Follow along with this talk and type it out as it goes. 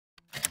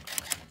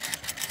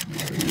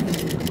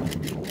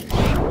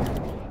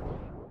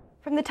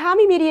From the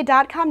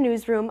TommyMedia.com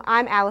newsroom,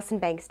 I'm Allison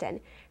Bankston.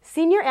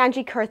 Senior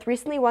Angie Kurth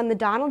recently won the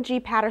Donald G.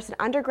 Patterson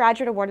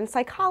Undergraduate Award in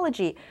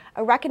Psychology,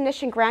 a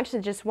recognition granted to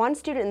just one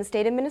student in the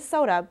state of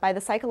Minnesota by the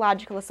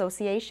Psychological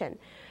Association.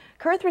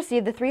 Kurth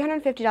received the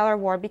 $350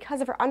 award because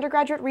of her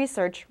undergraduate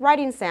research,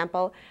 writing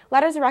sample,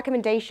 letters of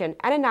recommendation,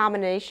 and a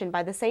nomination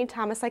by the St.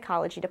 Thomas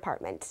Psychology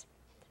Department.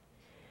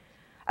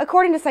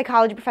 According to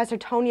psychology professor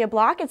Tonya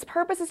Block, its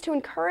purpose is to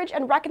encourage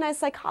and recognize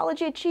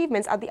psychology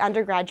achievements at the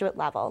undergraduate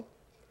level.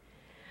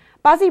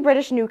 Buzzy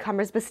British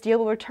newcomers Bastille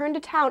will return to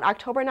town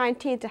October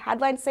 19th to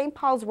headline St.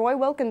 Paul's Roy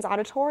Wilkins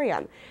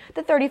Auditorium.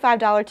 The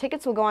 $35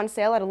 tickets will go on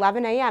sale at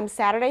 11 a.m.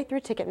 Saturday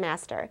through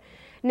Ticketmaster.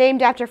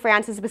 Named after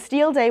France's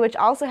Bastille Day, which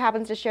also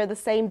happens to share the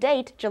same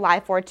date, July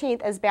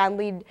 14th, as band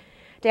lead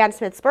Dan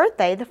Smith's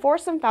birthday, the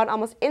foursome found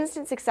almost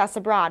instant success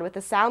abroad with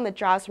a sound that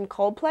draws from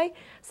Coldplay,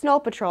 Snow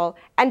Patrol,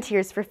 and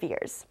Tears for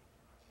Fears.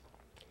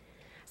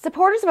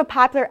 Supporters of a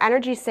popular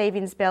energy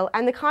savings bill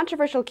and the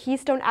controversial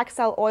Keystone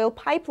XL oil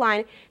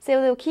pipeline say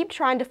they will keep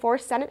trying to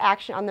force Senate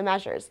action on the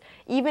measures,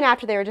 even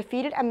after they were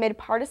defeated amid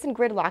partisan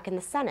gridlock in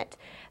the Senate.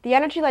 The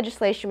energy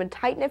legislation would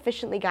tighten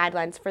efficiency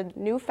guidelines for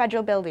new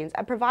federal buildings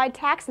and provide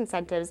tax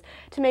incentives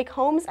to make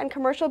homes and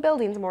commercial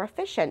buildings more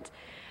efficient.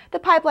 The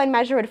pipeline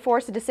measure would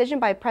force a decision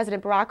by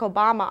President Barack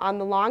Obama on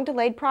the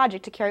long-delayed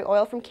project to carry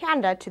oil from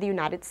Canada to the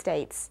United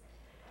States.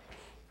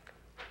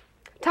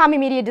 Tommy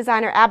Media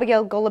designer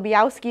Abigail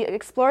Golubiowski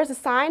explores the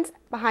science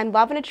behind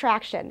love and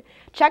attraction.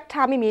 Check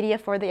Tommy Media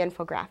for the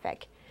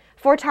infographic.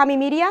 For Tommy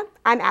Media,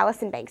 I'm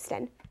Allison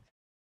Bankston.